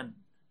again,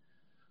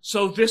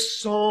 so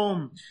this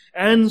psalm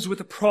ends with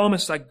the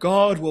promise that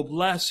God will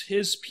bless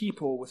His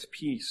people with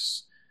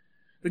peace.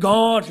 The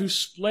God who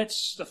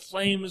splits the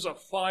flames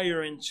of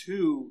fire in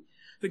two,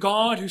 the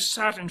God who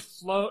sat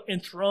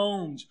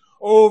enthroned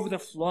over the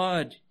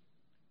flood,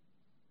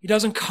 He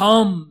doesn't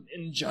come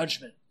in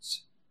judgment.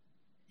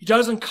 He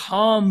doesn't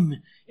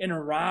come in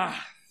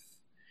wrath.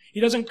 He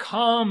doesn't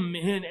come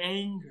in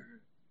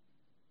anger.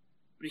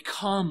 But He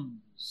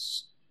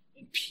comes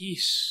in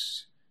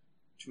peace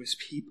to His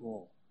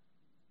people.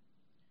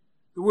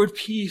 The word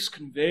peace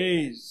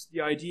conveys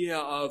the idea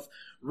of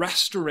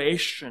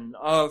restoration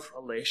of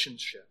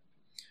relationship.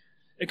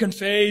 It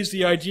conveys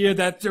the idea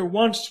that there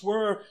once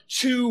were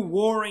two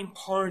warring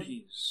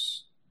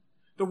parties.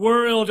 The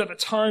world at the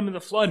time of the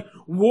flood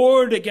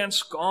warred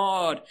against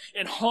God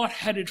in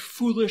hot-headed,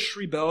 foolish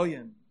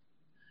rebellion.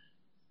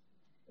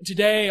 And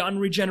today,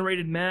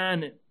 unregenerated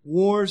man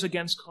wars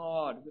against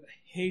God with a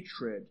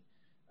hatred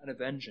and a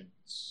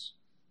vengeance.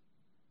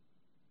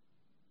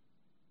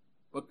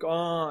 But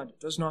God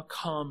does not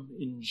come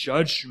in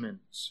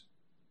judgment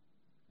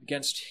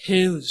against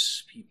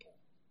His people.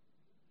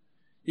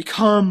 He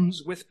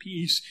comes with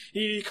peace.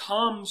 He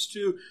comes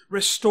to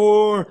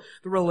restore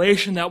the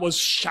relation that was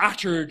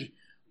shattered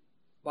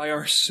by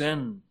our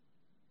sin.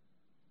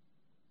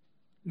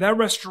 That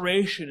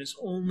restoration is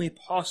only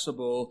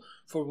possible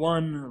for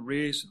one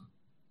reason.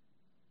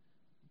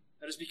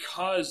 That is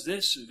because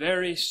this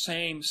very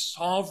same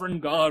sovereign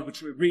God,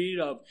 which we read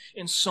of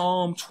in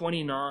Psalm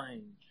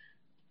 29,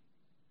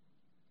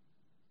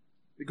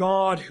 the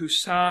God who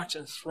sat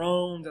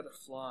enthroned at the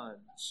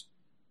floods,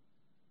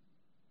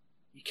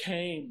 He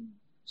came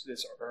to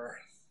this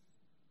earth.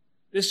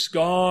 This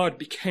God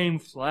became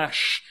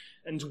flesh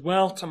and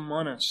dwelt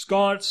among us.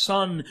 God's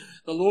Son,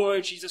 the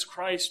Lord Jesus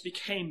Christ,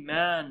 became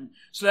man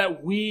so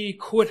that we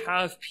could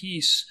have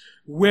peace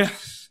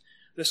with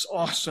this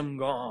awesome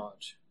God.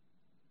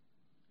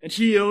 And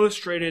He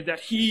illustrated that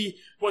He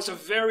was the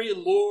very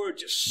Lord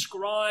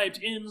described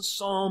in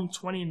Psalm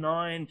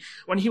 29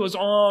 when He was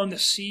on the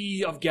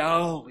Sea of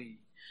Galilee.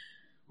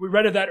 We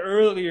read of that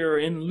earlier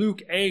in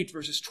Luke 8,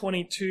 verses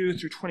 22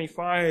 through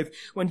 25,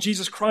 when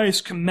Jesus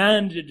Christ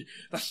commanded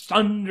the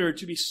thunder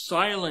to be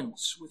silent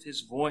with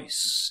His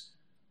voice,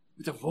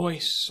 with the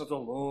voice of the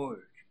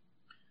Lord.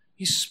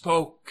 He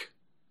spoke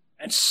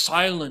and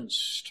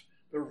silenced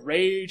the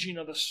raging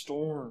of the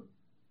storm.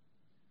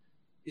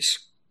 He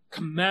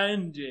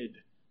commanded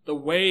the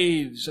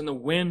waves and the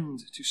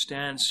wind to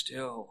stand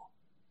still,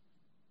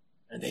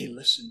 and they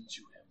listened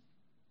to Him.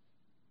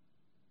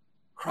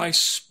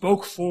 Christ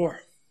spoke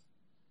forth.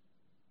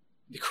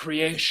 The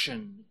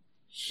creation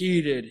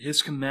heeded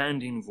His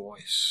commanding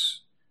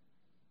voice.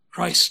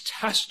 Christ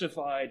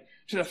testified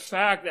to the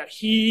fact that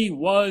He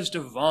was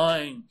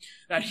divine,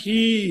 that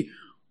He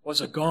was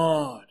a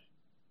God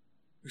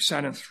who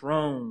sat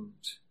enthroned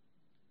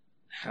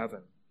in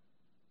heaven.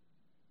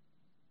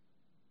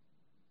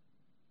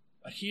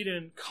 But He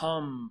didn't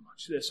come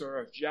to this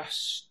earth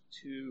just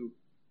to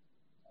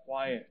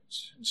quiet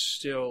and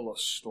still a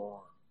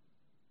storm.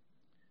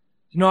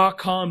 He did not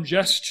come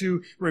just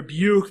to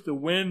rebuke the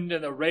wind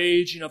and the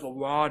raging of the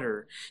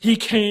water. He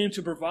came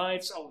to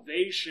provide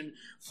salvation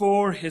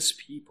for His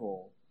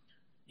people.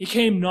 He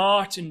came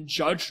not in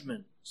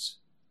judgment,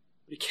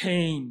 but He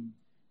came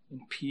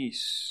in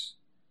peace,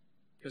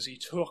 because He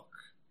took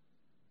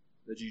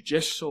the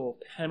judicial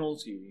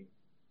penalty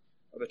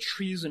of a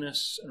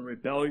treasonous and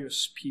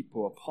rebellious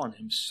people upon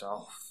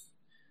Himself.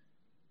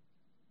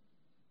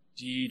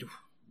 Indeed,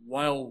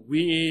 while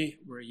we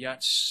were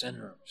yet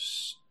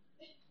sinners,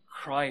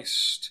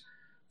 Christ,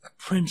 the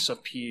Prince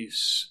of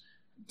Peace,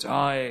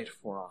 died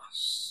for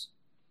us.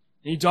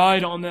 He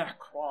died on that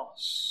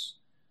cross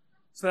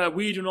so that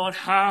we do not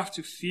have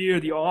to fear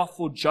the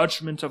awful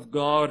judgment of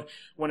God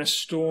when a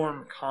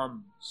storm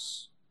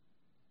comes.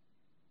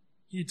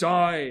 He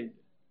died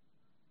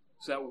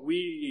so that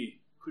we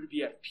could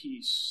be at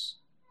peace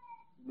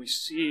when we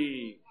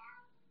see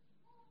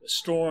the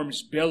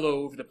storms billow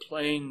over the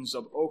plains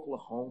of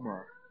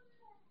Oklahoma.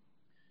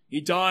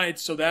 He died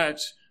so that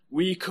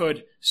we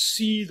could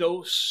see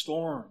those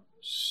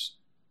storms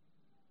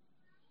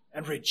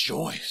and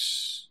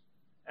rejoice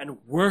and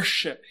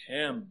worship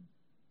Him,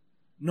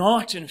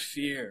 not in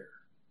fear,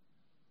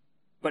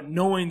 but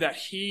knowing that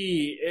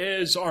He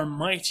is our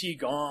mighty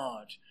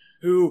God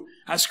who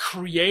has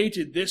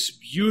created this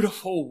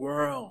beautiful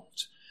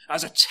world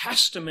as a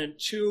testament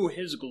to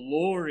His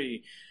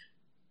glory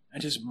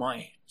and His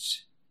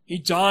might. He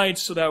died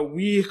so that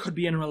we could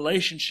be in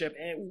relationship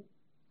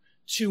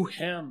to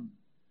Him,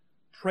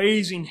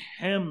 praising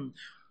Him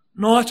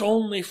not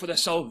only for the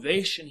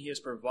salvation He has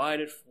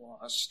provided for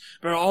us,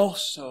 but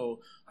also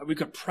that we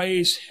could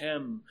praise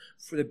Him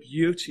for the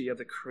beauty of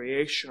the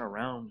creation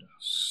around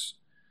us.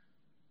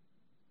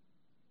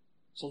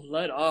 So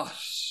let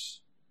us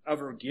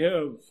ever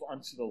give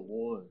unto the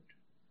Lord.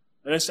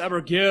 Let us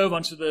ever give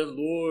unto the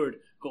Lord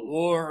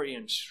glory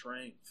and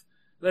strength.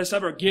 Let us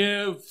ever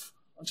give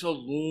unto the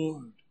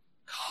Lord,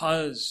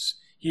 because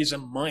He is a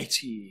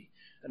mighty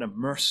and a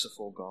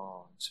merciful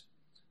God.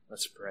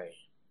 Let's pray.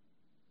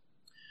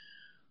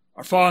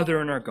 Our Father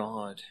and our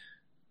God,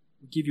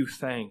 we give You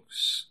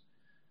thanks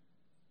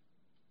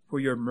for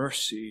Your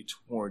mercy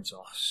towards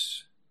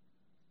us.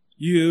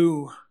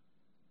 You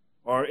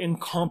are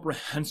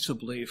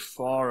incomprehensibly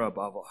far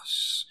above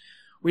us.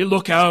 We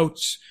look out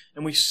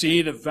and we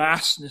see the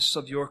vastness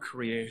of Your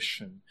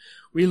creation.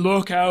 We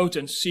look out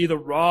and see the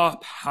raw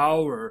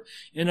power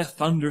in a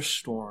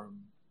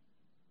thunderstorm,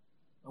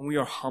 and we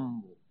are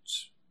humbled.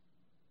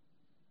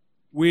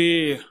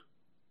 We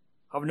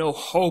have no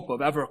hope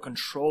of ever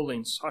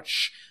controlling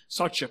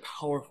such a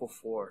powerful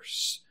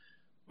force.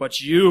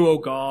 But you, O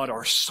God,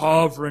 are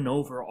sovereign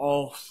over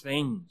all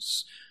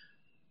things.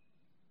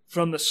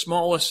 From the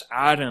smallest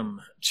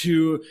atom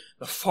to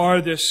the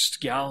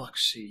farthest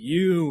galaxy,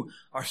 you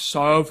are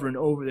sovereign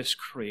over this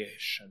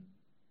creation.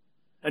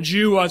 And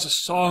you, as a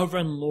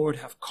sovereign Lord,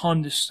 have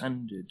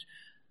condescended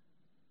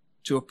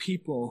to a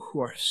people who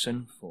are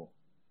sinful.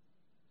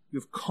 You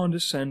have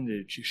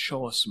condescended to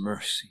show us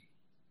mercy.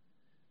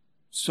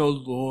 So,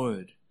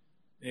 Lord,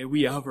 may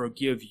we ever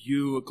give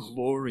you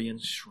glory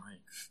and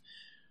strength.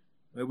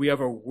 May we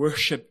ever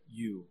worship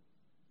you.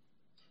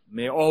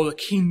 May all the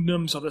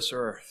kingdoms of this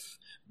earth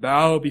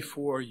bow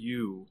before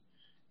you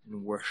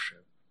in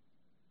worship.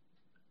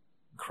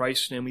 In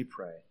Christ's name we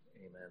pray.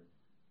 Amen.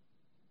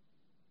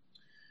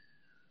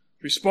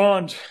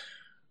 Respond,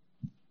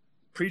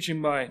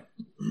 preaching by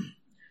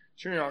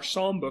turning our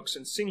psalm books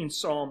and singing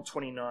Psalm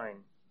 29.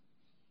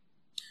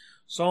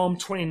 Psalm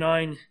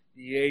 29,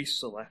 the A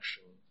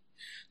selection.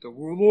 The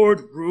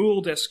Lord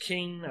ruled as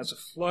king as the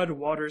flood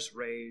waters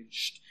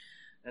raged,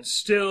 and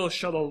still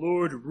shall the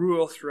Lord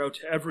rule throughout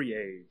every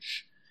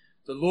age.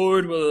 The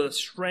Lord will the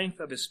strength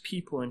of his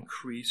people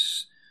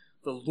increase.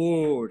 The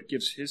Lord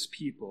gives his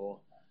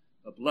people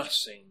a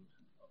blessing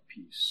of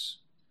peace.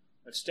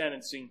 Let's stand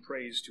and sing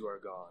praise to our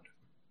God.